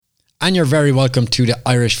And you're very welcome to the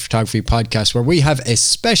Irish Photography Podcast, where we have a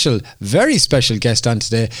special, very special guest on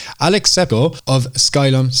today, Alex Tsepko of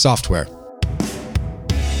Skylum Software.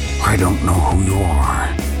 I don't know who you are,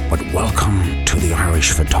 but welcome to the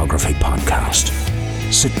Irish Photography Podcast.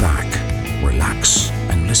 Sit back, relax,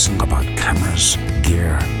 and listen about cameras,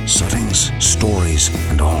 gear, settings, stories,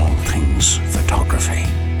 and all things photography.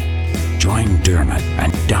 Join Dermot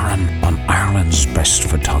and Darren on Ireland's Best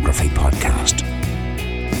Photography Podcast.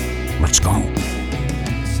 Let's go.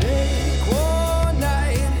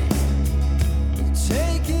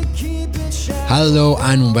 Hello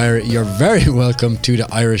and you're very welcome to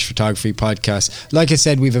the Irish Photography Podcast. Like I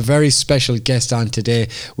said, we have a very special guest on today.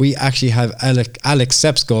 We actually have Alex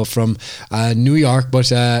Tsepko from New York,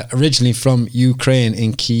 but originally from Ukraine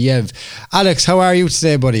in Kiev. Alex, how are you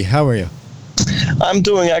today, buddy? How are you? I'm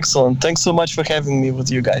doing excellent. Thanks so much for having me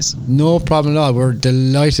with you guys. No problem at all. We're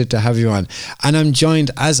delighted to have you on. And I'm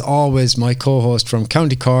joined, as always, my co-host from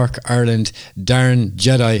County Cork, Ireland, Darren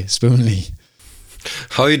Jedi Spoonley.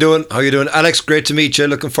 How you doing? Alex, great to meet you.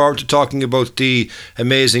 Looking forward to talking about the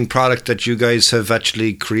amazing product that you guys have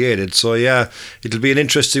actually created. So yeah, it'll be an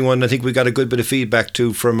interesting one. I think we got a good bit of feedback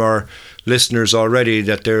too from our listeners already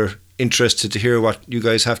that they're interested to hear what you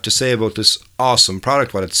guys have to say about this awesome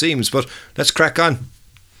product, what it seems. But let's crack on.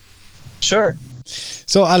 Sure.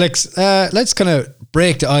 So Alex, let's kind of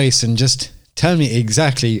break the ice and just tell me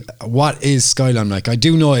exactly what is Skylum like. I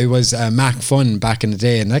do know it was Mac Fun back in the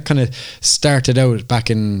day, and that kind of started out back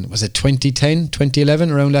in, was it 2010, 2011,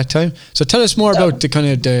 around that time? So tell us more about the kind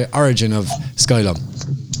of the origin of Skylum.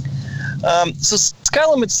 So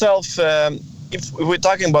Skylum itself, if we're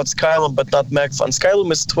talking about Skylum but not Mac Fun, Skylum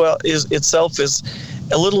is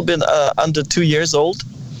a little bit under 2 years old.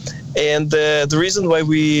 And the reason why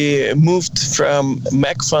we moved from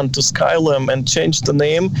Mac Fun to Skylum and changed the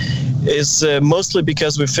name is mostly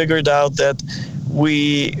because we figured out that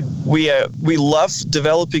we love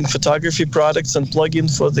developing photography products and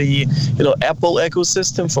plugins for the Apple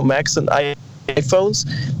ecosystem for Macs and iPhones,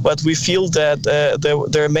 but we feel that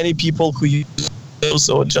there are many people who use those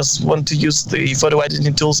or just want to use the photo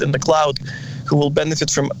editing tools in the cloud who will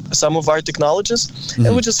benefit from some of our technologies. Mm-hmm.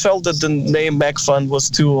 And we just felt that the name Mac Fun was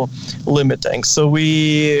too limiting. So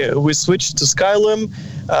we switched to Skylum,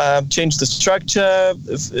 changed the structure,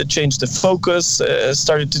 changed the focus,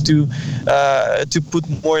 started to put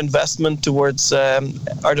more investment towards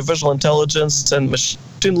artificial intelligence and machine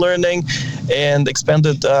learning, and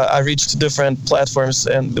expanded our reach to different platforms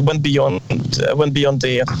and went beyond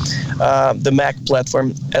the Mac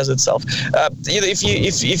platform as itself. If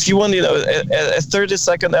you want a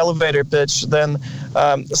 30-second elevator pitch, then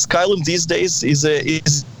Skylum these days is a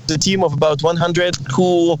team of about 100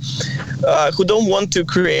 who don't want to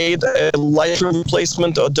create a Lightroom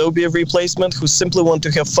replacement or Adobe replacement, who simply want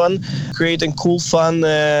to have fun creating cool, fun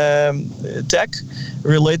tech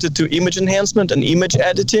related to image enhancement and image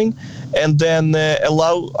editing, and then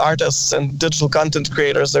allow artists and digital content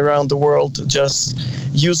creators around the world to just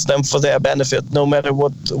use them for their benefit, no matter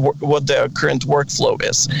what their current workflow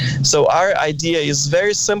is. So our idea is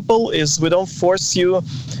very simple: is we don't force you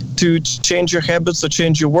to change your habits or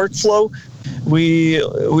change your workflow. We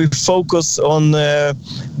focus on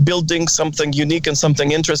building something unique and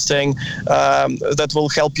something interesting that will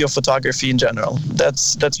help your photography in general.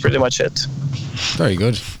 That's pretty much it. Very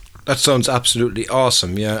good. That sounds absolutely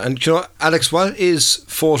awesome. Yeah, and Alex, what is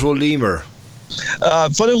PhotoLima?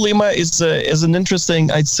 PhotoLima is an interesting,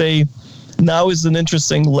 I'd say, now is an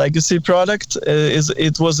interesting legacy product.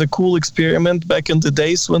 It was a cool experiment back in the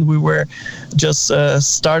days when we were just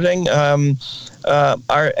starting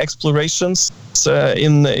our explorations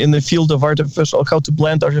in the field of how to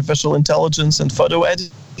blend artificial intelligence and photo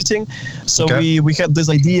editing. So okay. we had this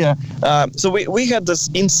idea. So we had this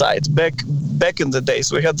insight back in the days.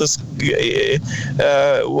 We had this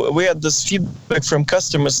feedback from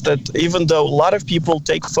customers that even though a lot of people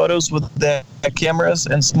take photos with their cameras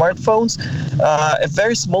and smartphones,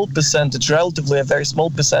 relatively a very small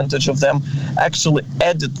percentage of them actually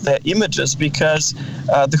edit their images, because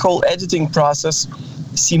the whole editing process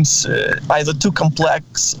seems either too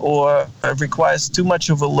complex or requires too much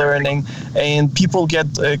of a learning, and people get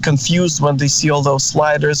confused when they see all those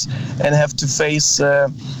sliders and have to face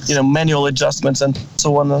manual adjustments and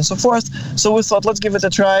so on and so forth. So we thought, let's give it a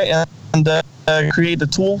try and create a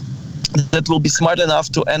tool that will be smart enough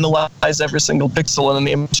to analyze every single pixel in an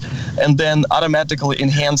image and then automatically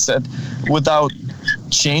enhance it without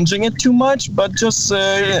changing it too much, but just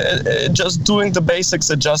doing the basics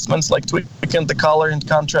adjustments, like tweaking the color and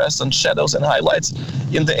contrast and shadows and highlights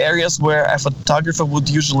in the areas where a photographer would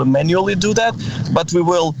usually manually do that. But we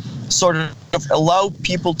will sort of allow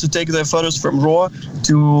people to take their photos from raw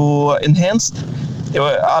to enhanced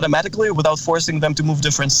automatically without forcing them to move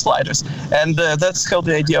different sliders. And that's how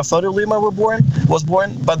the idea of Photolima was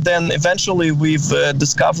born. But then eventually we've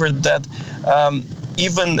discovered that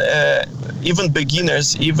even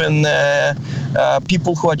beginners, even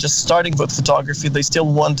people who are just starting with photography, they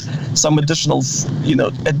still want some additional,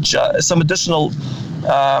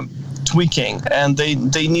 tweaking, and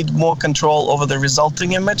they need more control over the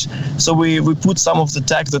resulting image. So we put some of the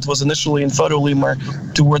tech that was initially in Photolima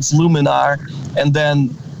towards Luminar, and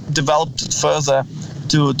then developed it further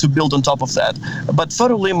to build on top of that. But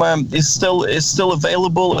Photolima is still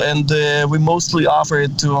available, and we mostly offer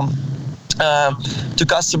it to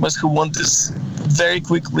customers who want this very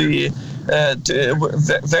quickly,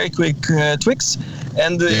 very quick tweaks.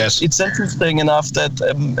 And it's interesting enough that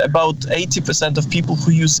about 80% of people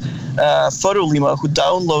who use Photolima, who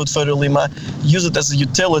download Photolima, use it as a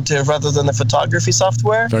utility rather than a photography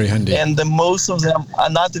software. Very handy. And most of them are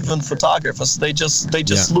not even photographers. They just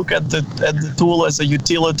look at the tool as a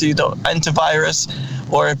utility, antivirus,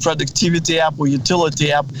 or a productivity app or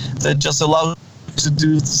utility app that just allows to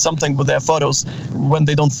do something with their photos when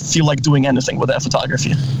they don't feel like doing anything with their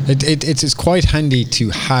photography. It's quite handy to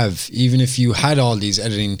have, even if you had all these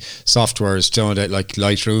editing softwares, like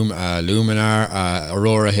Lightroom, Luminar,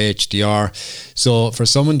 Aurora HDR. So for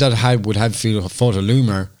someone that would have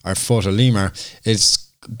Photolima,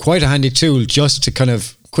 it's quite a handy tool just to kind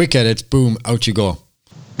of quick edit, boom, out you go.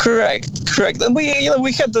 Correct. And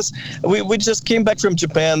we had this. We just came back from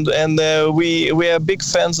Japan, and we are big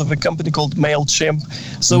fans of a company called MailChimp.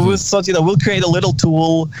 So we thought, we'll create a little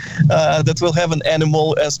tool that will have an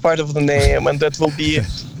animal as part of the name, and that will be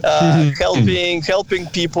helping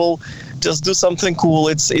people just do something cool.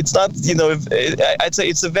 It's not, I'd say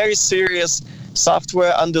it's a very serious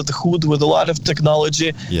software under the hood with a lot of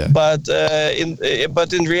technology, but in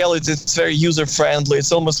reality it's very user friendly.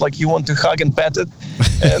 It's almost like you want to hug and pet it.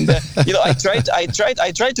 And I tried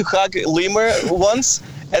to hug Lemur once,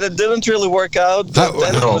 and it didn't really work out. How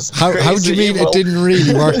do you mean it didn't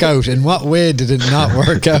really work out? In what way did it not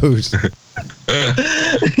work out?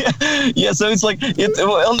 So it's like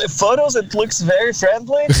on the photos it looks very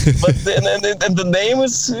friendly, but and the name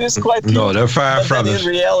is quite cute. No, they're far from it. In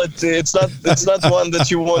reality, it's not one that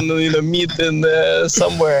you want to meet in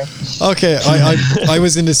somewhere. Okay, I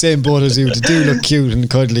was in the same boat as you. They do look cute and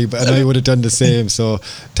cuddly, and I would have done the same. So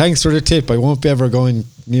thanks for the tip. I won't be ever going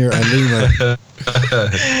near a lemur.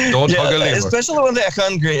 Don't hug a lemur. Especially when they're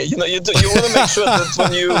hungry. You want to make sure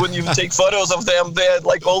that when you take photos of them, they're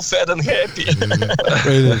like all fat and happy.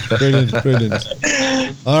 Brilliant.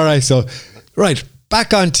 All right,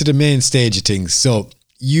 back onto the main stage of things. So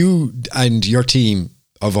you and your team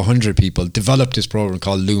of 100 people developed this program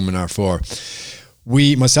called Luminar 4.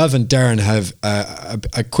 Myself and Darren have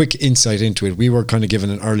a quick insight into it. We were kind of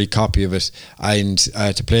given an early copy of it and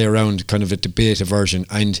to play around kind of a beta version,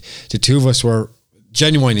 and the two of us were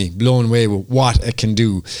genuinely blown away with what it can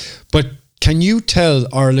do. But can you tell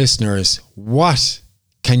our listeners what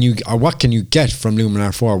can you get from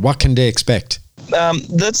Luminar 4? What can they expect?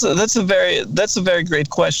 That's a very great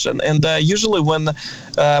question, and usually when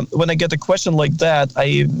I get a question like that,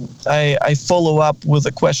 I follow up with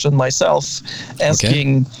a question myself,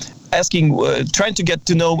 asking, trying to get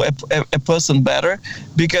to know a person better,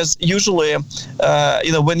 because usually,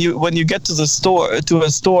 when you get to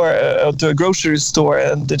a grocery store,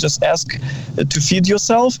 and they just ask to feed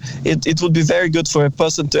yourself, it would be very good for a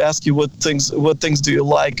person to ask you what things do you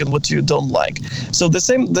like and what you don't like. So the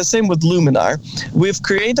same with Luminar. We've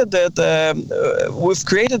created it,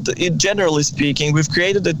 generally speaking, we've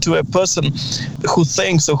created it to a person who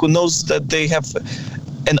thinks or who knows that they have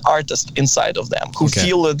an artist inside of them, who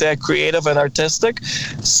feel that they're creative and artistic.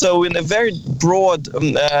 So in a very broad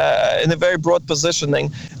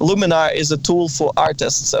positioning, Luminar is a tool for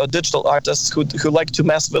artists, digital artists who like to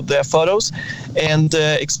mess with their photos and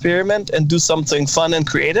experiment and do something fun and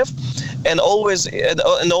creative. And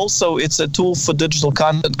also it's a tool for digital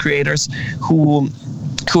content creators who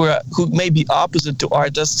may be opposite to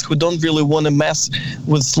artists, who don't really want to mess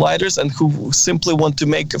with sliders and who simply want to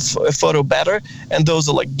make a photo better. And those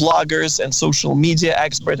are like bloggers and social media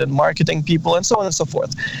experts and marketing people and so on and so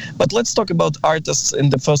forth. But let's talk about artists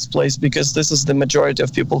in the first place, because this is the majority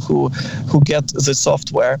of people who get the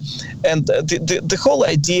software. And the whole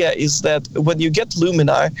idea is that when you get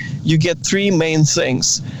Luminar, you get three main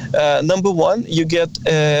things. Number one, you get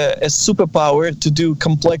a superpower to do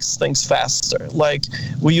complex things faster. Like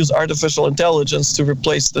we use artificial intelligence to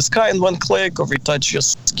replace the sky in one click, or retouch your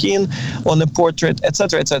skin on a portrait,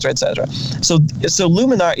 etc., etc., etc. So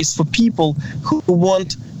Luminar is for people who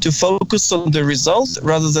want to focus on the result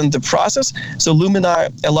rather than the process. So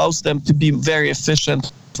Luminar allows them to be very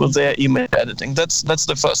efficient with their image editing. That's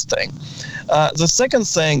the first thing. The second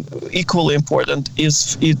thing, equally important,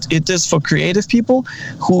 is it is for creative people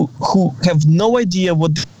who have no idea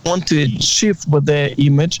what they want to achieve with their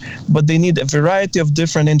image, but they need a variety of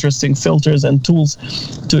different interesting filters and tools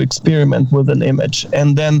to experiment with an image.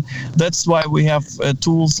 And then that's why we have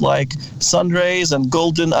tools like sun rays and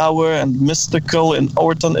golden hour and mystical and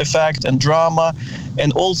Orton effect and drama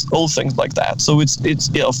and all things like that. So it's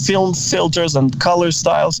film filters and color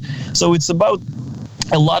styles. So it's about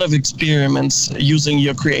a lot of experiments using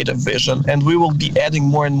your creative vision, and we will be adding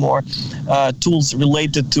more and more tools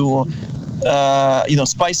related to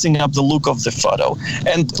spicing up the look of the photo.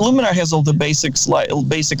 And Luminar has all the basic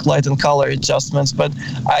light and color adjustments, but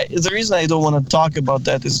the reason I don't want to talk about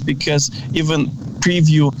that is because even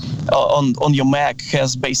Preview on your Mac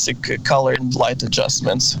has basic color and light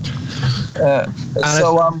adjustments. And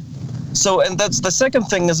that's the second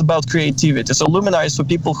thing is about creativity. So Luminar is for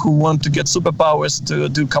people who want to get superpowers to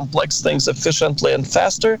do complex things efficiently and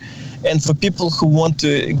faster, and for people who want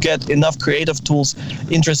to get enough creative tools,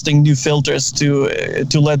 interesting new filters to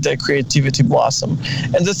let their creativity blossom.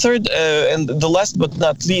 And the third and the last but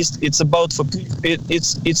not least, it's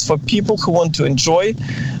for people who want to enjoy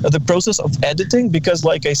the process of editing, because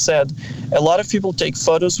like I said, a lot of people take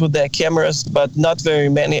photos with their cameras, but not very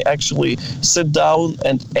many actually sit down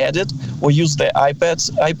and edit or use their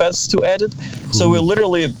iPads to edit. So we're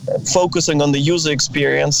literally focusing on the user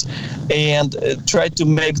experience and try to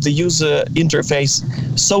make the user interface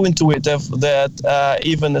so intuitive that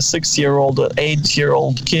even a 6-year-old or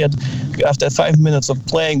 8-year-old kid, after 5 minutes of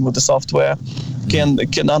playing with the software, can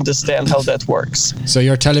understand how that works. So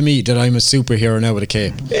you're telling me that I'm a superhero now with a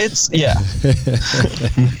cape? It's yeah.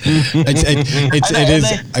 It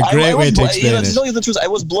is a great way to explain it. To tell you the truth, I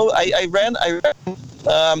was blown. I ran.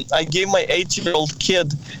 I gave my 8-year-old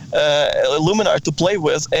kid Luminar to play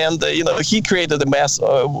with, and he created a mess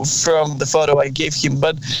from the photo I gave him.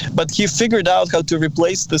 But he figured out how to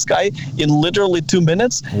replace the sky in literally 2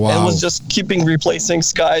 minutes, and was just keeping replacing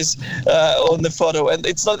skies on the photo. And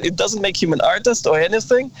it doesn't make him an artist or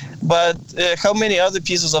anything. But how many other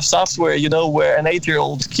pieces of software, where an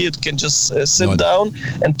 8-year-old kid can just sit down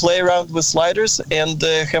and play around with sliders and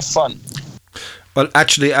have fun. Well,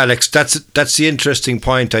 actually, Alex, that's the interesting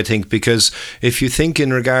point, I think, because if you think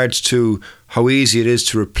in regards to how easy it is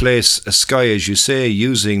to replace a sky, as you say,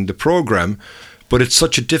 using the program, but it's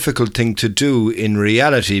such a difficult thing to do in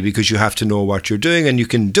reality because you have to know what you're doing, and you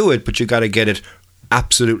can do it, but you got to get it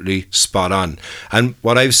absolutely spot on. And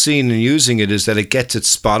what I've seen in using it is that it gets it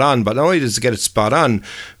spot on, but not only does it get it spot on,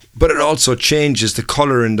 but it also changes the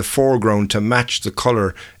colour in the foreground to match the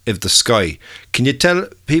colour of the sky. Can you tell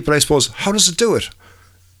people, I suppose, how does it do it?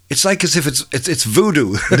 It's like as if it's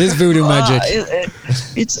voodoo. It is voodoo magic.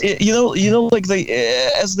 Like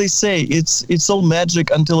as they say, it's all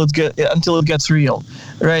magic until it gets real,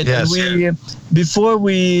 right? Yes. And before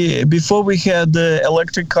we had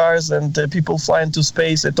electric cars and people fly into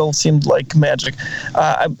space, it all seemed like magic.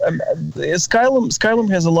 Skylum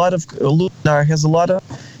has a lot of Luminar has a lot of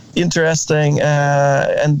interesting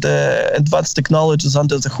and advanced technologies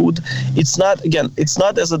under the hood. It's not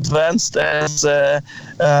as advanced as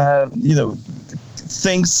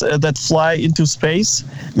things that fly into space.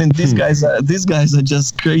 I mean, these guys are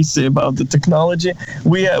just crazy about the technology.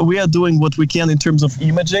 We are doing what we can in terms of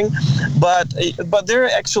imaging, but there are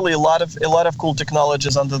actually a lot of cool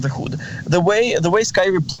technologies under the hood. The way sky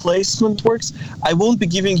replacement works, I won't be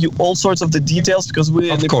giving you all sorts of the details because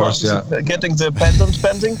we're in the process of getting the patent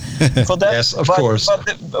pending for that. Yes, of course.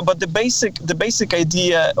 But the basic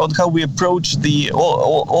idea on how we approach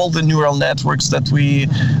all the neural networks that we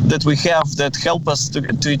have that help us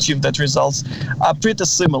to achieve that results are pretty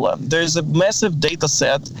similar. There's a massive data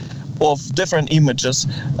set of different images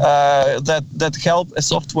that help a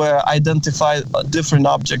software identify different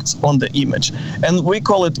objects on the image, and we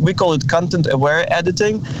call it content-aware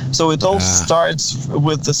editing. So it all starts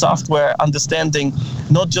with the software understanding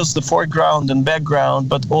not just the foreground and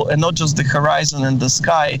background, and not just the horizon and the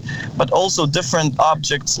sky, but also different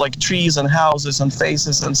objects like trees and houses and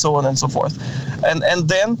faces and so on and so forth, and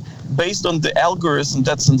then based on the algorithm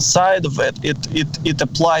that's inside of it, it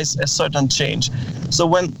applies a certain change. So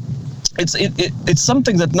when it's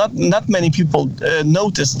something that not many people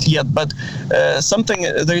noticed yet, but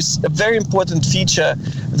there's a very important feature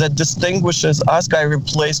that distinguishes our sky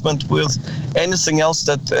replacement with anything else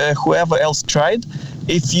that whoever else tried.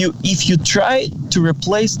 If you try to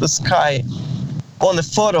replace the sky on a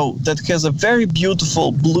photo that has a very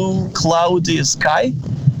beautiful blue cloudy sky,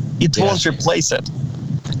 it won't replace it.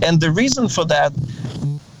 And the reason for that,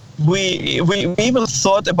 we even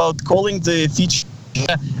thought about calling the feature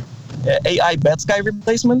AI bad sky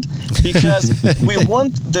replacement, because we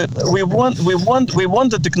want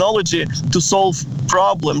the technology to solve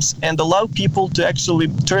problems and allow people to actually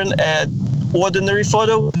turn an ordinary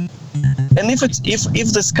photo. And if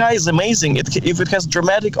the sky is amazing, if it has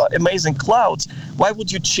dramatic, amazing clouds, why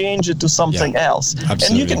would you change it to something else? Absolutely.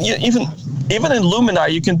 And you can even in Luminar,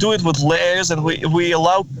 you can do it with layers, and we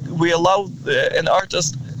allow an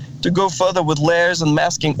artist to go further with layers and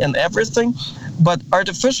masking and everything. But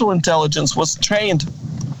artificial intelligence was trained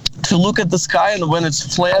to look at the sky, and when it's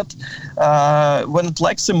flat, when it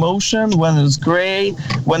lacks emotion, when it's gray,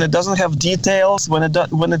 when it doesn't have details,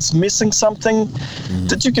 when it's missing something,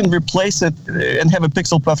 that you can replace it and have a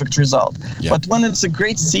pixel perfect result. But when it's a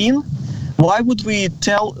great scene, why would we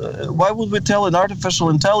tell an artificial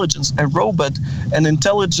intelligence, a robot, an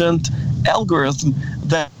intelligent algorithm,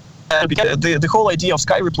 that the whole idea of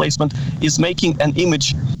sky replacement is making an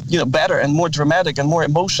image, better and more dramatic and more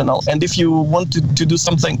emotional. And if you want to do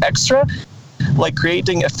something extra, like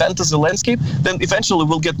creating a fantasy landscape, then eventually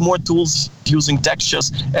we'll get more tools using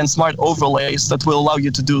textures and smart overlays that will allow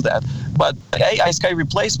you to do that. But AI sky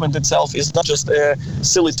replacement itself is not just a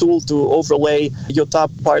silly tool to overlay your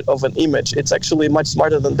top part of an image. It's actually much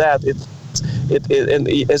smarter than that. And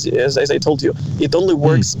as I told you, it only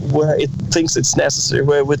works where it thinks it's necessary,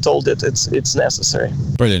 where we're told it's necessary.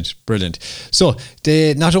 Brilliant. So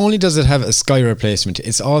not only does it have a sky replacement,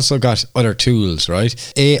 it's also got other tools, right?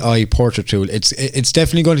 AI portrait tool. It's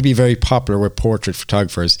definitely going to be very popular with portrait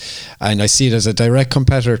photographers, and I see it as a direct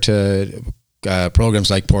competitor to programs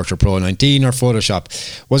like Portrait Pro 19 or Photoshop.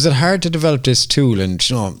 Was it hard to develop this tool? And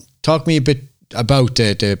talk me a bit about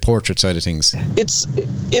the portrait side of things.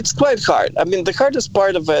 It's quite hard. I mean, the hardest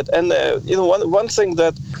part of it, and one thing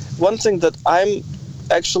that I'm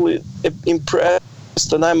actually impressed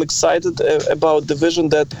and I'm excited about the vision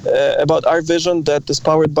about our vision that is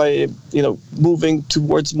powered by moving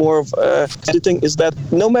towards more of editing, is that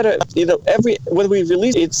no matter when we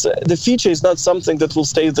release the feature is not something that will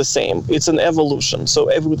stay the same. It's an evolution. So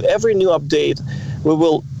with every new update, we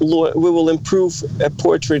will improve a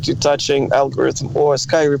portrait retouching algorithm or a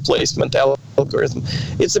sky replacement algorithm.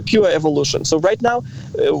 It's a pure evolution. So right now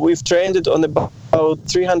we've trained it on about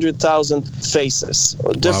 300,000 faces,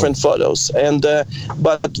 or different photos, and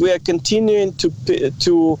but we are continuing to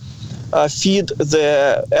feed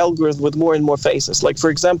the algorithm with more and more faces. Like, for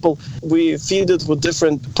example, we feed it with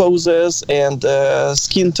different poses and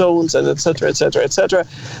skin tones and etc.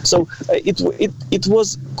 So it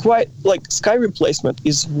was quite like sky replacement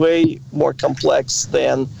is way more complex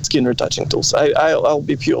than skin retouching tools. I'll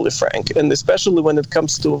be purely frank, and especially when it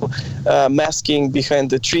comes to masking behind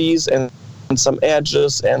the trees and some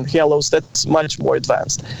edges and halos, that's much more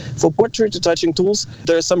advanced. For portrait retouching tools,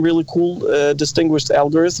 there are some really cool distinguished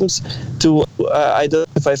algorithms to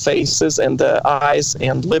identify faces and eyes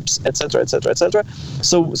and lips, etc.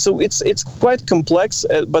 So it's quite complex,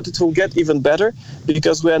 but it will get even better,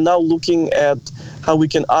 because we are now looking at how we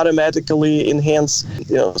can automatically enhance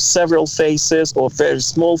several faces or very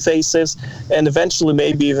small faces, and eventually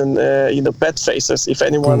maybe even pet faces, if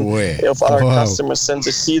anyone of our customers sends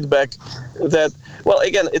a feedback that, well,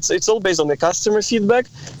 again, it's all based on the customer feedback.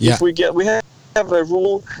 If we have a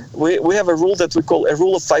rule, we have a rule that we call a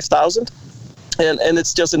rule of 5,000. And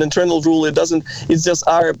it's just an internal rule. It's just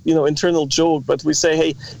our internal joke. But we say,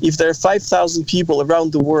 hey, if there are 5,000 people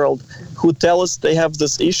around the world who tell us they have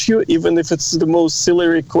this issue, even if it's the most silly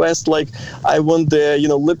request, like I want the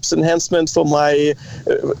lips enhancement for my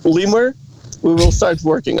lemur, we will start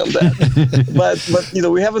working on that.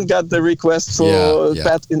 but we haven't got the request for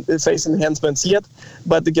pet face enhancements yet.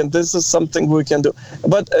 But again, this is something we can do.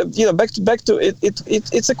 But back to it.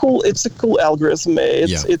 It's a cool algorithm.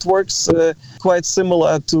 It works quite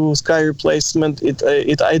similar to sky replacement.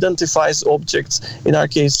 It identifies objects, in our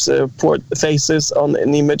case, faces on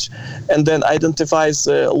an image, and then identifies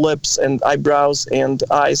lips and eyebrows and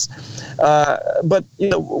eyes. But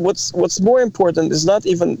what's more important is not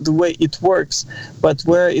even the way it works, but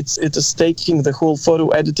where it is taking the whole photo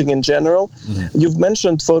editing in general. You've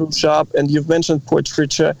mentioned Photoshop and you've mentioned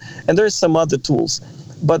portraiture, and there are some other tools.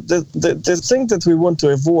 But the thing that we want to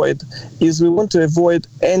avoid is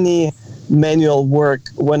any manual work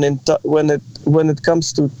when it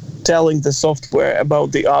comes to telling the software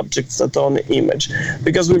about the objects that are on the image,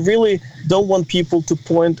 because we really don't want people to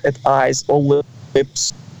point at eyes or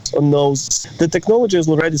lips or nose. The technology is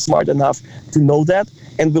already smart enough to know that,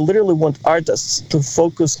 and we literally want artists to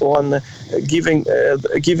focus on giving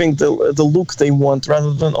the look they want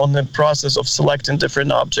rather than on the process of selecting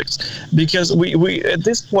different objects. Because we at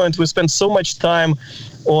this point we spend so much time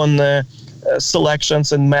on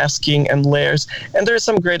selections and masking and layers, and there are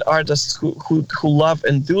some great artists who love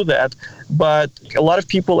and do that, but a lot of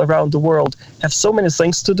people around the world have so many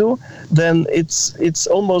things to do, then it's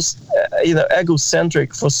almost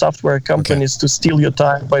egocentric for software companies to steal your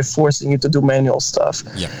time by forcing you to do manual stuff.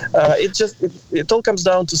 It all comes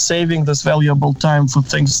down to saving this valuable time for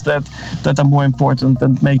things that are more important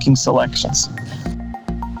than making selections.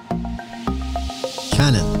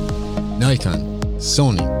 Canon, Nikon,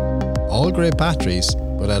 Sony, all great batteries,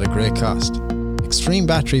 but at a great cost. Extreme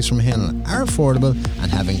batteries from Hinel are affordable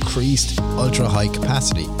and have increased ultra-high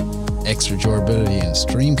capacity, extra durability in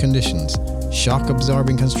extreme conditions,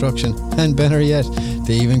 shock-absorbing construction, and better yet,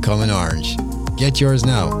 they even come in orange. Get yours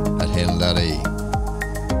now at hinel.ie.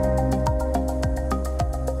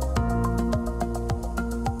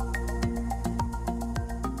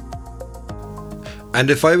 And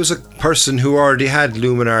if I was a person who already had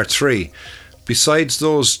Luminar 3, besides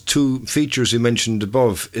those two features you mentioned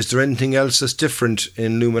above, is there anything else that's different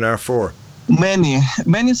in Luminar 4? Many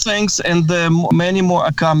things, and many more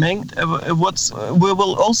are coming. We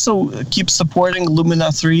will also keep supporting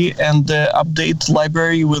Luminar 3 and the update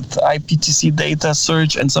library with IPTC data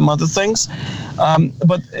search and some other things.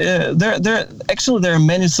 But there are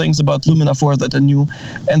many things about Luminar 4 that are new,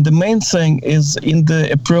 and the main thing is in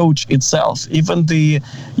the approach itself. Even the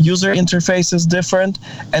user interface is different,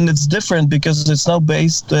 and it's different because it's now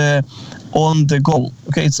based on the goal.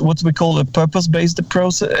 Okay, it's what we call a purpose-based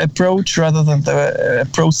approach rather than the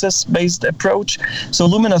process-based approach. So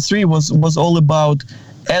Luminar 3 was all about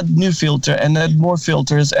add new filter and add more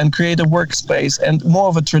filters and create a workspace and more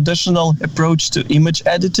of a traditional approach to image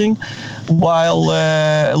editing, while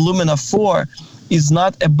Luminar 4 is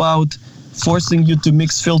not about forcing you to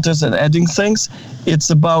mix filters and adding things. It's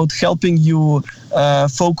about helping you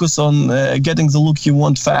focus on getting the look you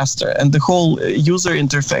want faster. And the whole user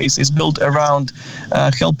interface is built around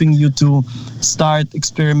helping you to start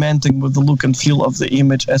experimenting with the look and feel of the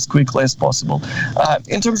image as quickly as possible.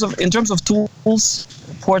 In terms of tools,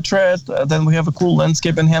 portrait, then we have a cool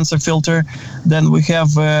landscape enhancer filter. Then we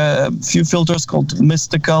have a few filters called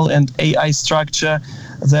Mystical and AI Structure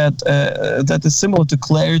that is similar to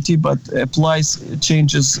Clarity but applies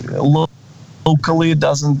changes locally,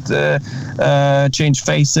 doesn't change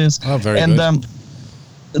faces. Oh, very good.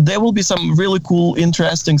 There will be some really cool,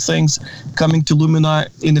 interesting things coming to Luminar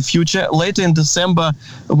in the future. Later in December,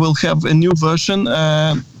 we'll have a new version,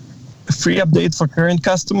 free update for current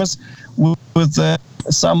customers with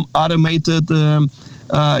some automated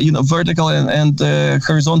vertical and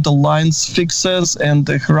horizontal lines fixes and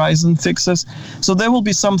horizon fixes. So there will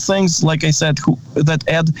be some things, like I said, that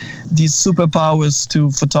add these superpowers to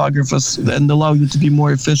photographers and allow you to be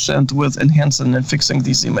more efficient with enhancing and fixing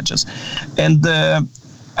these images. And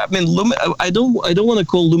I don't want to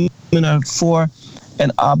call Luminar 4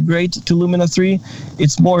 an upgrade to Luminar 3.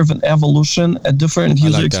 It's more of an evolution, a different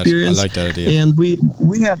user experience. I like that idea. And we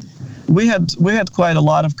had quite a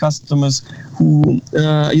lot of customers who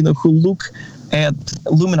look at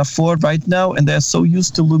Luminar 4 right now, and they're so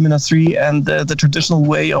used to Luminar 3 and the traditional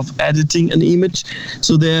way of editing an image,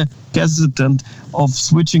 so they're hesitant of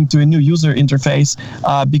switching to a new user interface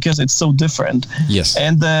because it's so different. Yes.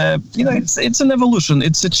 And it's an evolution,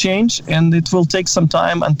 it's a change, and it will take some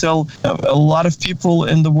time until a lot of people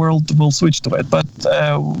in the world will switch to it. But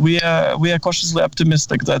we are cautiously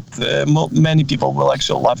optimistic that many people will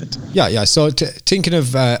actually love it. Yeah. So thinking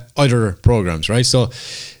of other programs, right? So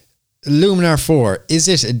Luminar 4, is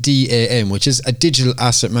it a DAM, which is a digital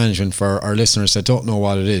asset management for our listeners that don't know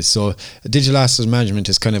what it is? So digital asset management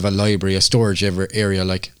is kind of a library, a storage area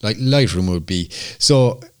like Lightroom would be.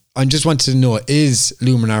 So I just wanted to know, is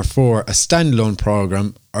Luminar 4 a standalone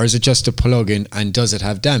program, or is it just a plugin, and does it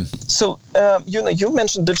have DAM? So you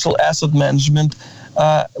mentioned digital asset management.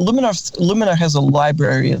 Luminar has a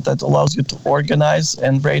library that allows you to organize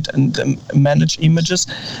and rate and manage images,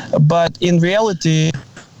 but in reality,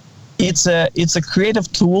 it's a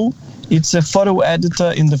creative tool it's a photo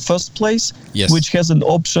editor in the first place, Yes. which has an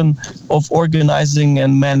option of organizing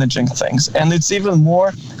and managing things. And it's even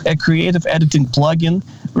more a creative editing plugin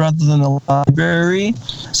rather than a library.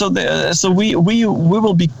 So we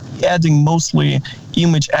will be adding mostly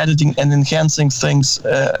image editing and enhancing things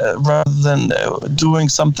rather than doing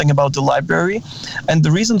something about the library. And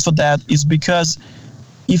the reason for that is because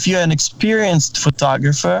if you're an experienced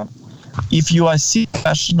photographer, if you are a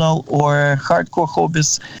professional or hardcore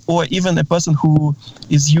hobbyist, or even a person who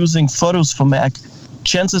is using Photos for Mac,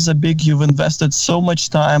 chances are big you've invested so much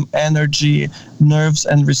time, energy, nerves,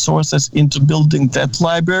 and resources into building that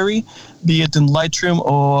library, be it in Lightroom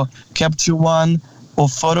or Capture One or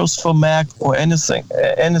Photos for Mac or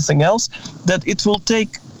anything else, that it will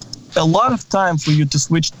take a lot of time for you to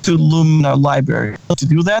switch to Luminar library to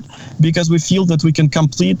do that, because we feel that we can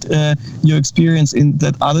complete your experience in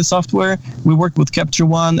that other software. We work with Capture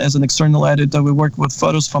One as an external editor. We work with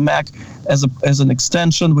Photos for Mac as an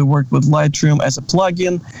extension. We work with Lightroom as a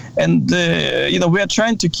plugin, and we are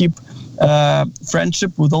trying to keep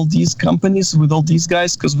friendship with all these companies, with all these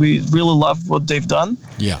guys, because we really love what they've done.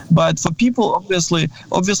 Yeah. But for people,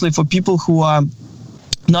 obviously for people who are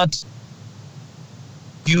not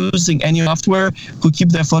using any software, who keep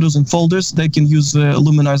their photos in folders, they can use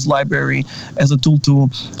Luminar's library as a tool to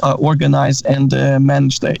organize and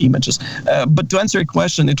manage their images. But to answer your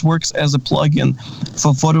question, it works as a plugin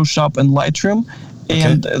for Photoshop and Lightroom.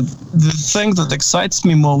 And the thing that excites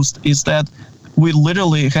me most is that we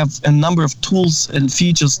literally have a number of tools and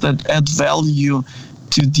features that add value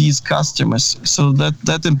to these customers. So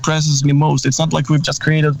that impresses me most. It's not like we've just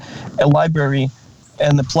created a library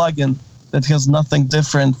and a plugin that has nothing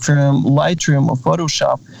different from Lightroom or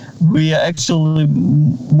Photoshop. We are actually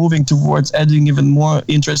moving towards adding even more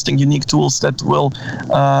interesting, unique tools that will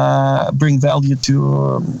bring value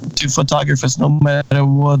to photographers, no matter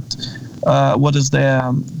what is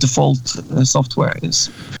their default software is.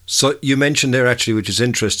 So you mentioned there actually, which is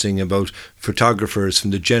interesting, about photographers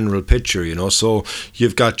from the general picture, so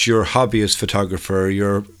you've got your hobbyist photographer,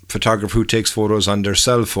 your photographer who takes photos on their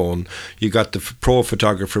cell phone, you got the pro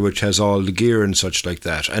photographer which has all the gear and such like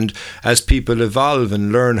that. And as people evolve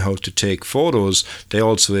and learn how to take photos, they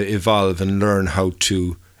also evolve and learn how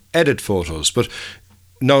to edit photos. But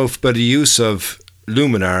now, by the use of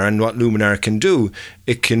Luminar and what Luminar can do,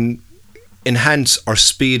 it can enhance or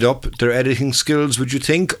speed up their editing skills, would you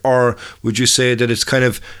think? Or would you say that it's kind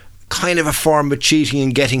of a form of cheating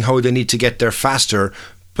and getting how they need to get there faster,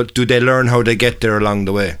 but do they learn how they get there along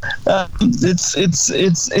the way?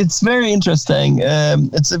 It's very interesting.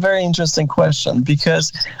 It's a very interesting question,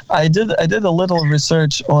 because I did a little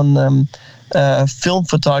research on film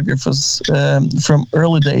photographers from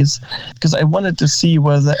early days, because I wanted to see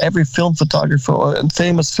whether every film photographer and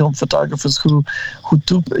famous film photographers who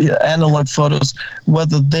took analog photos,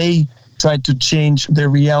 whether they tried to change the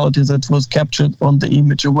reality that was captured on the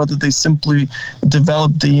image, or whether they simply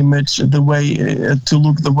developed the image the way to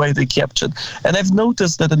look the way they captured. And I've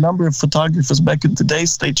noticed that a number of photographers back in the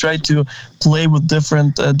days, they tried to play with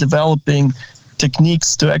different developing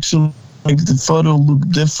techniques to actually make the photo look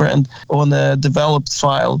different on a developed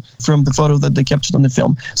file from the photo that they captured on the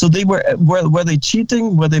film. So they were they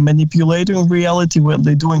cheating? Were they manipulating reality? Were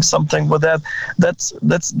they doing something with that?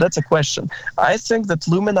 That's a question. I think that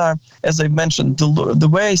Luminar, as I mentioned, the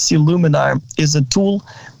way I see Luminar is a tool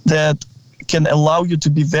that can allow you to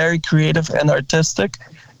be very creative and artistic.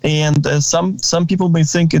 And some people may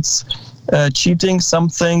think it's cheating. Some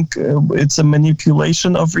think it's a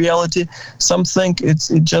manipulation of reality. Some think it's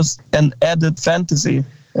just an added fantasy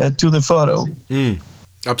to the photo.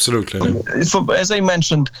 Absolutely. As I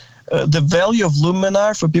mentioned, the value of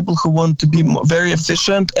Luminar for people who want to be very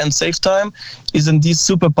efficient and save time is in these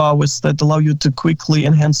superpowers that allow you to quickly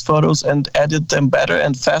enhance photos and edit them better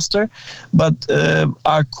and faster. But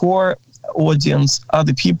our core audience are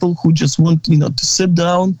the people who just want to sit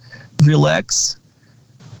down, relax,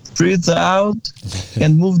 breathe out,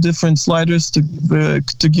 and move different sliders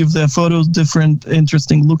to give their photos different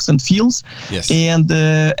interesting looks and feels. Yes. And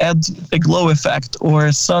add a glow effect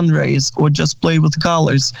or sun rays, or just play with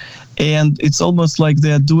colors. And it's almost like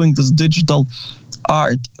they're doing this digital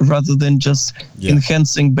art rather than just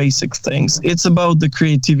enhancing basic things. It's about the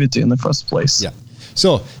creativity in the first place. Yeah.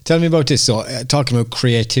 So tell me about this. So talking about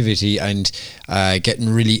creativity and getting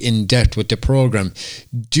really in depth with the program,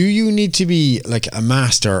 do you need to be like a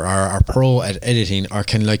master or a pro at editing, or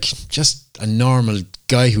can like just a normal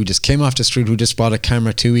guy who just came off the street, who just bought a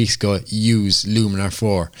camera 2 weeks ago, use Luminar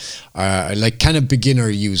 4? Like, can a beginner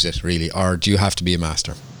use it really, or do you have to be a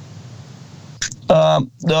master?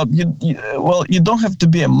 You don't have to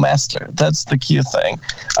be a master. That's the key thing.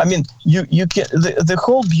 I mean, you can the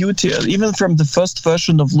whole beauty, even from the first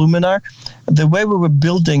version of Luminar, the way we were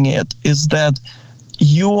building it is that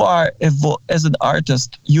you are as an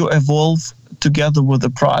artist, you evolve together with the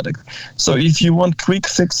product. So if you want quick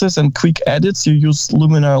fixes and quick edits, you use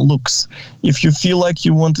Luminar looks. If you feel like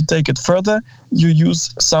you want to take it further, you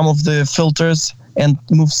use some of the filters and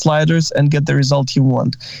move sliders and get the result you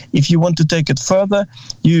want. If you want to take it further,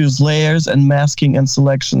 you use layers and masking and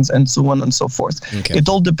selections and so on and so forth. Okay. It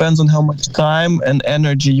all depends on how much time and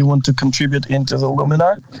energy you want to contribute into the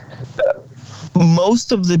Luminar.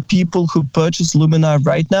 Most of the people who purchase Luminar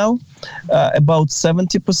right now, about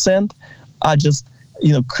 70%, are just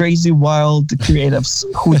crazy wild creatives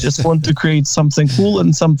who just want to create something cool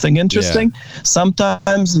and something interesting. Yeah.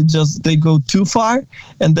 Sometimes they go too far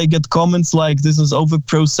and they get comments like, this is over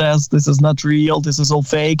processed, this is not real, this is all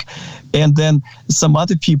fake. And then some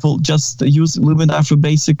other people just use Luminar for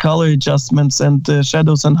basic color adjustments and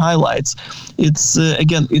shadows and highlights. It's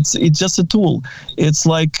it's just a tool. It's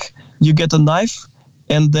like you get a knife,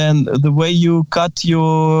 and then the way you cut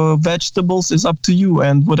your vegetables is up to you,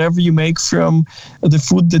 and whatever you make from the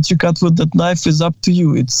food that you cut with that knife is up to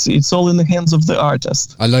you. It's all in the hands of the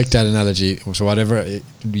artist. I like that analogy. So whatever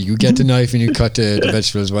you get the knife and you cut the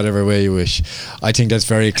vegetables whatever way you wish. I think that's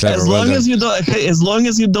very clever. As long as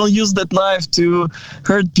you don't use that knife to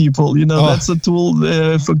hurt people, that's a tool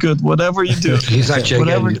for good. Whatever you do, he's actually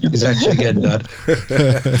getting that.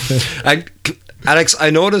 Alex, I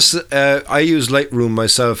noticed I use Lightroom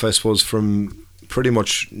myself, I suppose, from pretty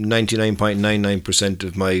much 99.99%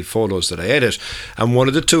 of my photos that I edit. And one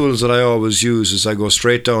of the tools that I always use is I go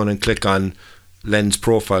straight down and click on lens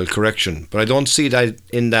profile correction. But I don't see that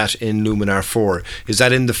in Luminar 4. Is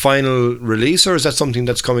that in the final release, or is that something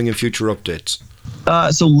that's coming in future updates?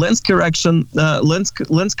 So lens correction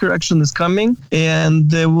is coming, and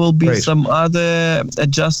there will be some other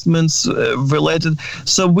adjustments related.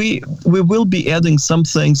 So we will be adding some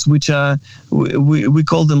things which are we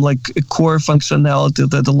call them like a core functionality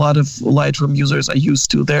that a lot of Lightroom users are used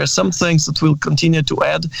to. There are some things that we'll continue to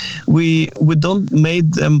add. We don't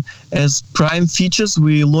made them as prime features.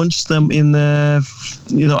 We launched them in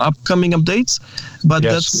upcoming updates, but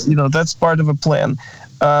yes, that's part of a plan.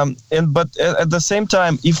 But at the same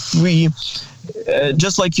time, if we,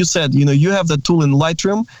 just like you said, you have the tool in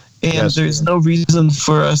Lightroom, and yes, there is no reason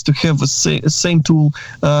for us to have a same tool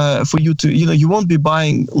for you to, you won't be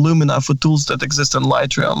buying Luminar for tools that exist in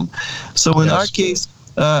Lightroom. So in our case,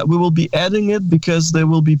 we will be adding it because there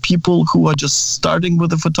will be people who are just starting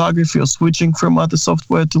with the photography or switching from other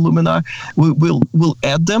software to Luminar. We'll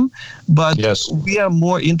add them, but we are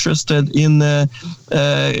more interested in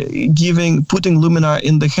putting Luminar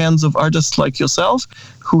in the hands of artists like yourself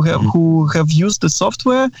who have used the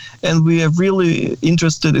software, and we are really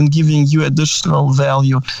interested in giving you additional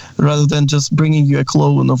value rather than just bringing you a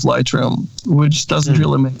clone of Lightroom, which doesn't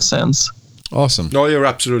really make sense. Awesome. No, you're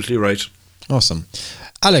absolutely right. Awesome.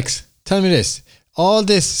 Alex, tell me this. All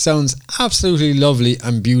this sounds absolutely lovely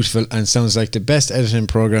and beautiful and sounds like the best editing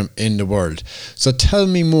program in the world. So tell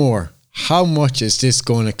me more. How much is this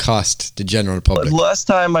going to cost the general public? Last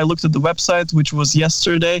time I looked at the website, which was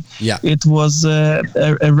yesterday, it was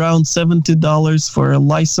around $70 for a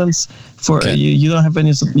license. You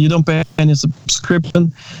don't pay any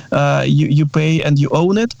subscription. You pay and you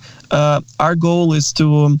own it. Our goal is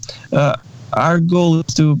to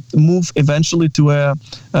move eventually to a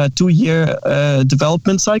 2-year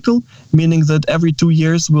development cycle, meaning that every 2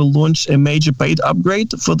 years we'll launch a major paid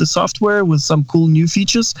upgrade for the software with some cool new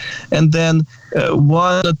features, and then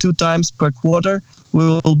 1 or 2 times per quarter we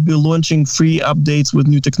will be launching free updates with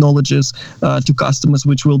new technologies to customers,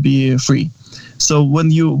 which will be free. So when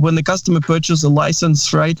the customer purchases a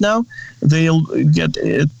license right now, they'll get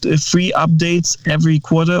free updates every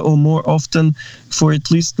quarter or more often for at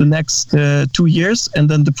least the next 2 years, and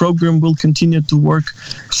then the program will continue to work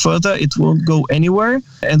further. It won't go anywhere,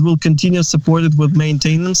 and we'll continue supported with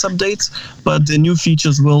maintenance updates, but the new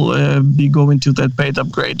features will be going to that paid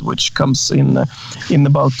upgrade, which comes in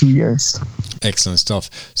about 2 years. Excellent stuff.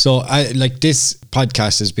 So this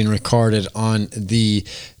podcast has been recorded on the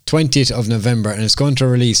 20th of November and it's going to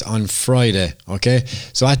release on Friday. Okay,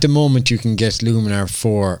 so at the moment you can get Luminar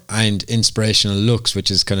 4 and Inspirational Looks,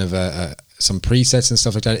 which is kind of some presets and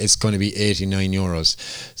stuff like that. It's going to be €89.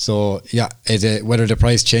 So whether the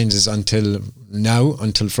price changes until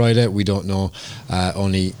Friday, we don't know.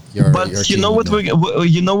 Only your you know what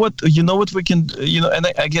we can, and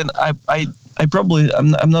again,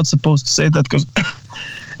 I'm not supposed to say that because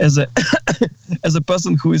as a as a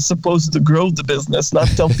person who is supposed to grow the business, not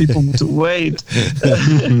tell people to wait.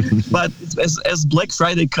 But as Black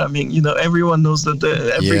Friday coming, everyone knows that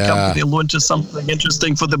every company launches something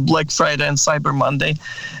interesting for the Black Friday and Cyber Monday,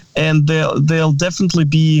 and there'll definitely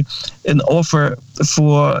be an offer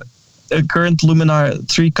for current Luminar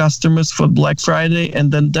 3 customers for Black Friday,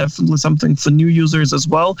 and then definitely something for new users as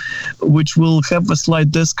well, which will have a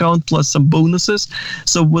slight discount plus some bonuses.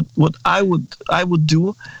 So what I would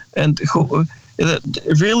do, and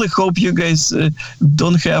really hope you guys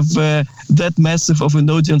don't have that massive of an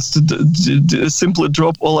audience to simply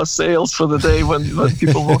drop all our sales for the day when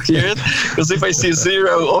people will hear it. Because if I see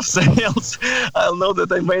 0 of sales, I'll know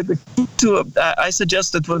that I made I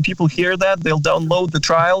suggest that when people hear that, they'll download the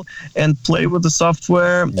trial and play with the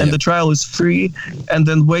software, and the trial is free, and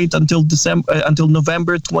then wait until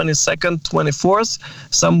November 22nd, 24th,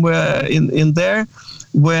 somewhere in there,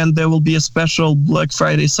 when there will be a special Black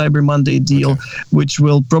Friday Cyber Monday deal, which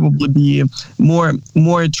will probably be more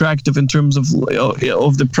attractive in terms of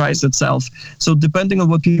the price itself. So depending on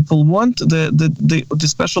what people want, the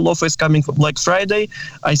special offer is coming for Black Friday.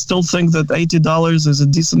 I still think that $80 is a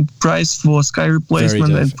decent price for sky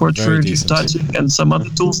replacement and portrait touching and some other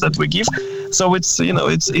tools that we give. So it's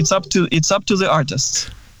up to the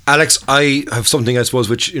artists. Alex, I have something, I suppose,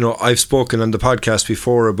 which, I've spoken on the podcast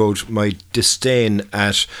before about my disdain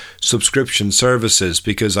at subscription services,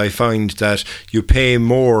 because I find that you pay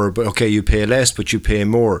more, but you pay less, but you pay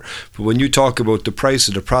more. But when you talk about the price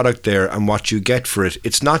of the product there and what you get for it,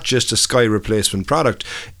 it's not just a sky replacement product.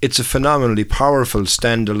 It's a phenomenally powerful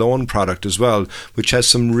standalone product as well, which has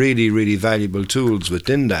some really, really valuable tools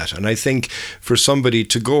within that. And I think for somebody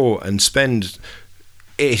to go and spend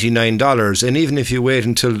 $89, and even if you wait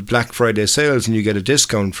until Black Friday sales and you get a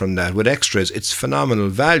discount from that with extras, it's phenomenal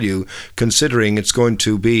value considering it's going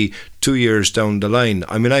to be 2 years down the line.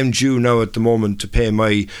 I mean, I'm due now at the moment to pay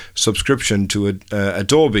my subscription to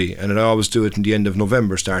Adobe, and I always do it in the end of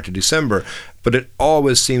November, start of December, but it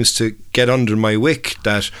always seems to get under my wick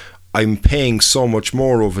that I'm paying so much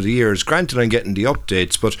more over the years. Granted, I'm getting the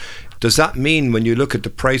updates, but does that mean when you look at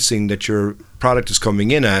the pricing that your product is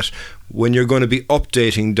coming in at, when you're going to be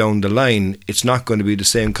updating down the line, it's not going to be the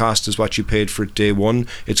same cost as what you paid for it day one?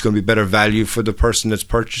 It's going to be better value for the person that's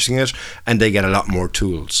purchasing it, and they get a lot more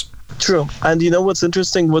tools. True. And you know what's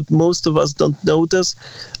interesting, what most of us don't notice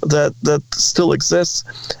that still exists,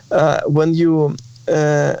 when you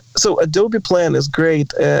so Adobe plan is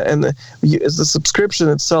great, and the subscription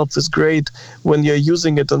itself is great when you're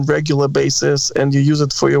using it on regular basis and you use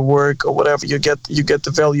it for your work or whatever. You get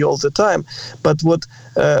the value all the time. But what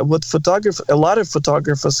a lot of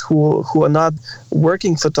photographers who are not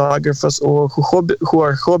working photographers or who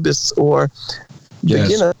are hobbyists or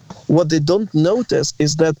beginners, what they don't notice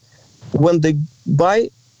is that when they buy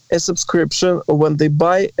a subscription or when they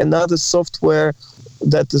buy another software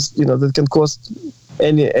that is that can cost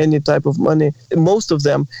any type of money, most of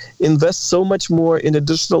them invest so much more in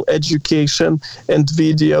additional education and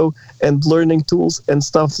video and learning tools and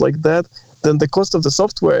stuff like that than the cost of the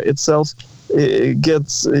software itself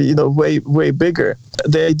gets way bigger.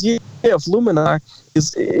 The idea of Luminar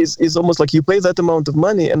is almost like you pay that amount of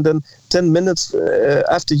money, and then 10 minutes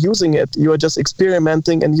after using it, you are just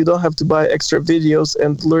experimenting, and you don't have to buy extra videos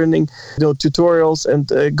and learning tutorials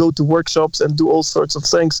and go to workshops and do all sorts of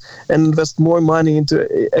things and invest more money into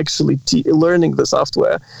actually learning the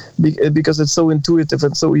software because it's so intuitive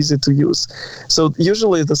and so easy to use. So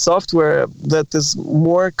usually the software that is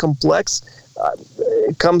more complex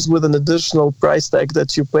comes with an additional price tag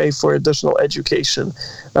that you pay for additional education,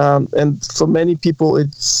 and for many people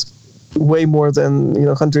it's way more than $100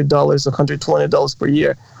 or $120 per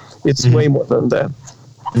year. It's way more than that.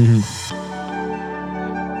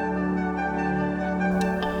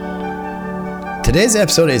 Today's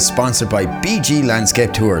episode is sponsored by BG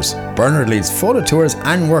Landscape Tours. Bernard leads photo tours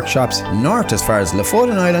and workshops north as far as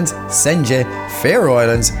Lofoten Islands, Senja, Faroe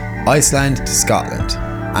Islands, Iceland to Scotland,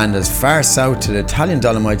 and as far south to the Italian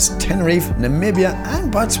Dolomites, Tenerife, Namibia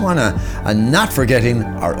and Botswana, and not forgetting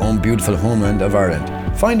our own beautiful homeland of Ireland.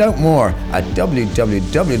 Find out more at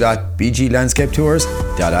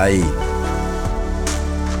www.bglandscapetours.ie.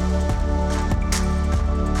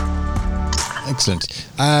 Excellent.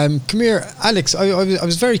 Come here, Alex. I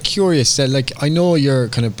was very curious. I know your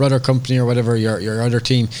kind of brother company or whatever, your other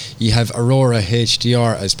team, you have Aurora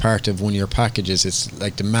HDR as part of one of your packages. It's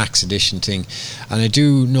like the Max Edition thing. And I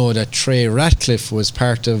do know that Trey Ratcliffe was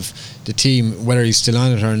part of the team, whether he's still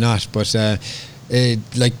on it or not. But do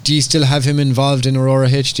you still have him involved in Aurora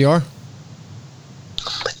HDR?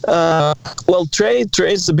 Well, Trey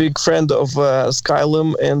is a big friend of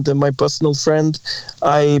Skylum and my personal friend.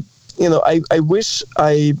 I wish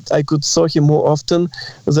I could saw him more often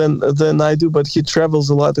than I do, but he travels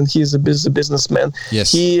a lot and he is a busy businessman.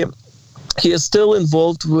 Yes. He is still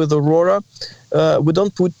involved with Aurora. We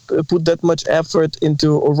don't put that much effort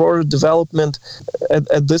into Aurora development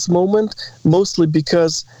at this moment, mostly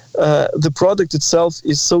because the product itself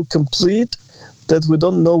is so complete that we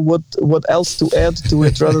don't know what else to add to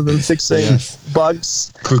it rather than fixing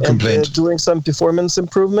bugs and doing some performance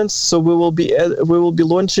improvements. So we will be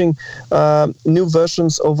launching new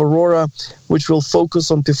versions of Aurora, which will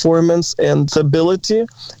focus on performance and stability.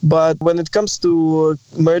 But when it comes to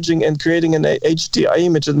merging and creating an HDI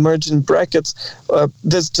image and merging brackets,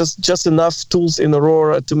 there's just enough tools in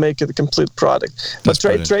Aurora to make it a complete product. But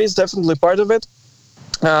Trey is definitely part of it.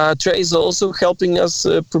 Trey is also helping us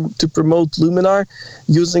to promote Luminar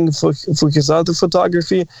using for his other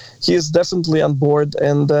photography. He is definitely on board,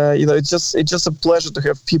 and it's just a pleasure to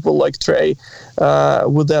have people like Trey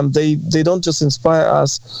with them. They don't just inspire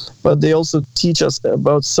us, but they also teach us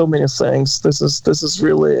about so many things. This is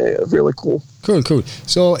really really cool. Cool.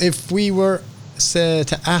 So if we were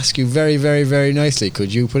to ask you very, very, very nicely,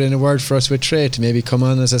 could you put in a word for us with Trey to maybe come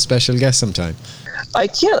on as a special guest sometime? I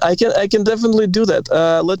can definitely do that.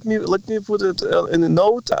 Let me put it in a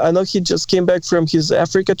note. I know he just came back from his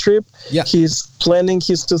Africa trip. Yeah. He's planning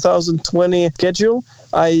his 2020 schedule.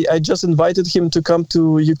 I just invited him to come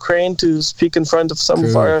to Ukraine to speak in front of some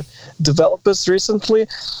of our developers recently.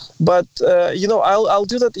 But I'll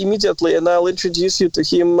do that immediately, and I'll introduce you to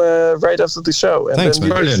him right after the show, and Thanks, then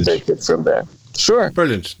man. you can take it from there. Sure.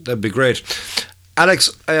 Brilliant. That'd be great. Alex,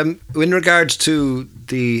 in regards to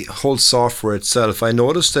the whole software itself, I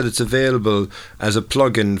noticed that it's available as a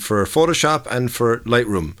plugin for Photoshop and for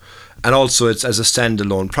Lightroom, and also it's as a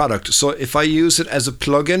standalone product. So if I use it as a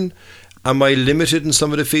plugin, am I limited in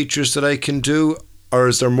some of the features that I can do, or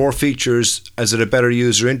is there more features? Is it a better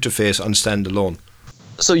user interface on standalone?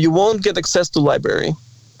 So you won't get access to library,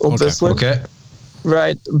 obviously. Okay.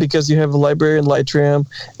 Right, because you have a library in Lightroom,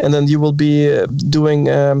 and then you will be doing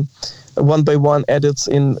one-by-one edits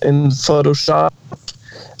in Photoshop.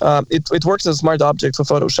 It works as a smart object for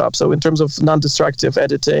Photoshop. So in terms of non-destructive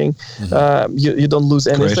editing, you don't lose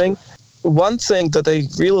anything. Great. One thing that I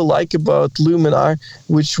really like about Luminar,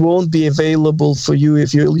 which won't be available for you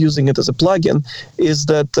if you're using it as a plugin, is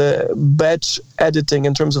that batch editing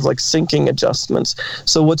in terms of like syncing adjustments.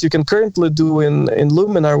 So what you can currently do in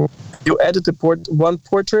Luminar, you edit one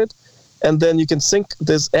portrait, and then you can sync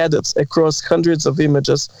these edits across hundreds of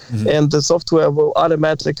images, and the software will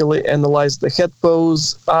automatically analyze the head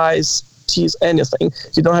pose, eyes, teeth, anything.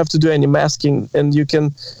 You don't have to do any masking, and you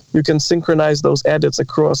can synchronize those edits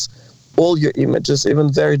across all your images,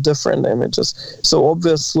 even very different images. So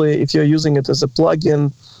obviously, if you're using it as a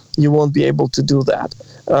plugin, you won't be able to do that.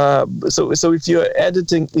 So if you're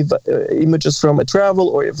editing images from a travel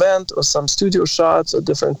or event or some studio shots or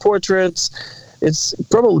different portraits, it's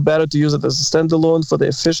probably better to use it as a standalone for the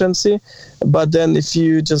efficiency. But then if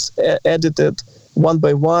you just edit it one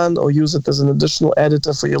by one or use it as an additional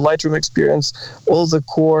editor for your Lightroom experience, all the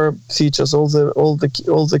core features, all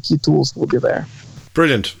the key tools will be there.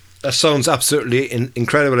 Brilliant. That sounds absolutely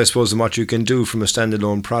incredible, I suppose, in what you can do from a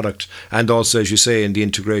standalone product, and also, as you say, in the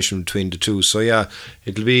integration between the two. So yeah,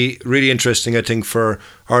 it'll be really interesting, I think, for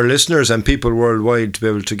our listeners and people worldwide to be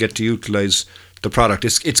able to get to utilize the product.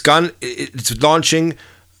 It's launching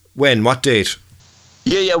when? What date?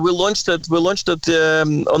 Yeah, we launched it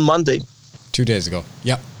on Monday. 2 days ago.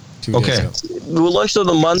 Yeah. 2 days ago. We launched it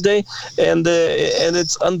on Monday, and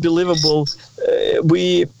it's unbelievable.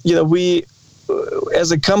 We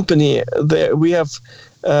as a company, we have,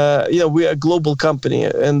 we are a global company,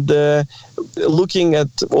 and looking at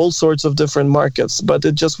all sorts of different markets. But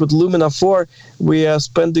just with Luminar 4, we are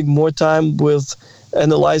spending more time with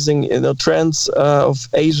analyzing trends of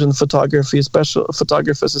Asian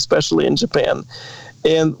photographers, especially in Japan.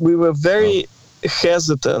 And we were very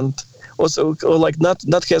hesitant. Also, or like not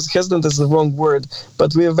hesitant is the wrong word,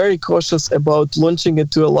 but we are very cautious about launching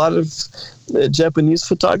it to a lot of Japanese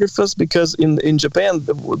photographers, because in Japan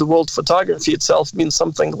the word photography itself means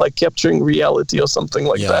something like capturing reality or something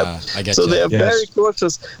like that. I get so you. they are very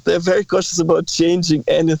cautious. They're very cautious about changing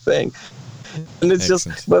anything. And it's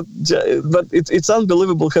Excellent. but it's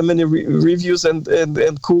unbelievable how many reviews and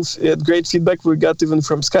cool and great feedback we got, even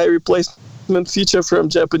from sky replacement feature from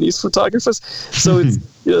Japanese photographers. So it's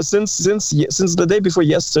since the day before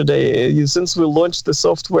yesterday, since we launched the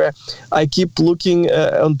software, I keep looking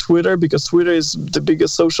on Twitter, because Twitter is the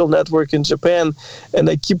biggest social network in Japan, and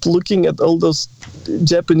I keep looking at all those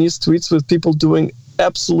Japanese tweets with people doing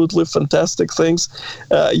absolutely fantastic things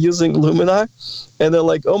using Luminar. And they're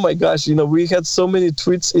like, oh my gosh, we had so many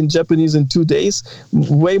tweets in Japanese in 2 days,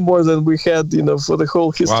 way more than we had, for the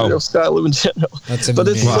whole history of Skylum in general. That's but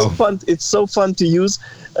it's amazing. so fun. It's so fun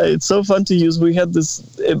to use. We had this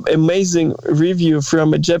amazing review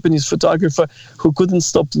from a Japanese photographer who couldn't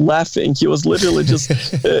stop laughing. He was literally just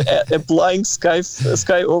applying sky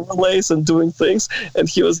overlays and doing things, and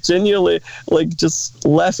he was genuinely just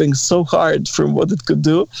laughing so hard from what it could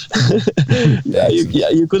do.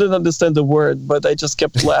 You couldn't understand the word, but I just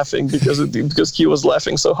kept laughing because he was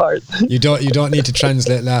laughing so hard. You don't need to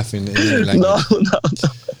translate laughing in your language. No.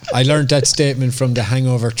 I learned that statement from The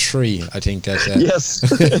Hangover 3. I think that. Yes.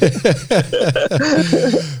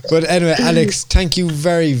 But anyway, Alex, thank you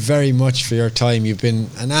very, very much for your time. You've been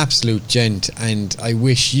an absolute gent, and I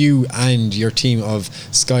wish you and your team of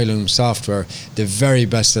Skylum Software the very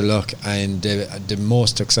best of luck and the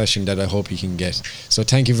most succession that I hope you can get. So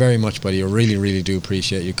thank you very much, buddy. I really, really do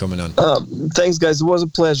appreciate you coming on. Thanks, guys. It was a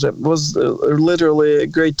pleasure. It was literally a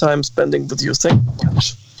great time spending with you. Thank you.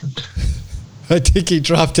 I think he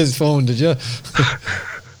dropped his phone, did you?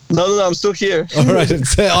 No, I'm still here. All right,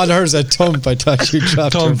 on hers a thump. I thought you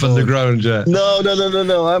dropped your phone. On the ground, yeah. No.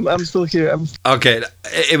 I'm still here. Okay,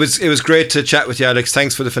 it was great to chat with you, Alex.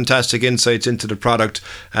 Thanks for the fantastic insights into the product,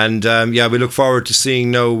 and we look forward to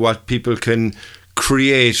seeing now what people can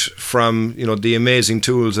create from the amazing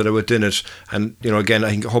tools that are within it. And again,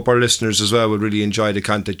 I hope our listeners as well will really enjoy the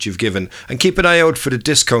content you've given, and keep an eye out for the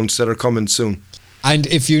discounts that are coming soon. And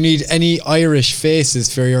if you need any Irish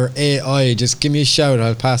faces for your AI, just give me a shout.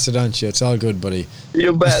 I'll pass it on to you. It's all good, buddy.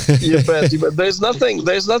 You bet. There's nothing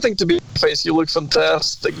to be face. You look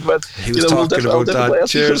fantastic. But he was talking about that.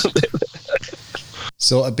 Cheers.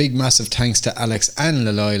 So a big massive thanks to Alex and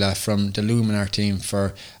Laloila from the Luminar team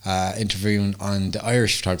for interviewing on the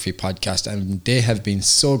Irish Photography podcast, and they have been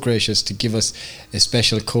so gracious to give us a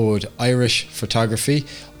special code, Irish Photography,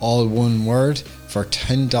 all one word, for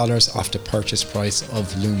 $10 off the purchase price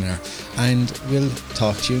of Luminar. And we'll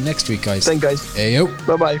talk to you next week, guys. Thanks, guys. Hey yo.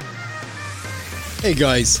 Bye-bye. Hey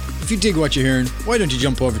guys, if you dig what you're hearing, why don't you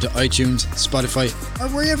jump over to iTunes, Spotify, or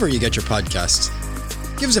wherever you get your podcasts.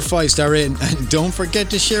 Give us a 5-star rating and don't forget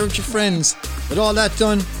to share with your friends. With all that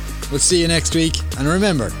done, we'll see you next week, and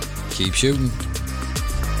remember, keep shooting.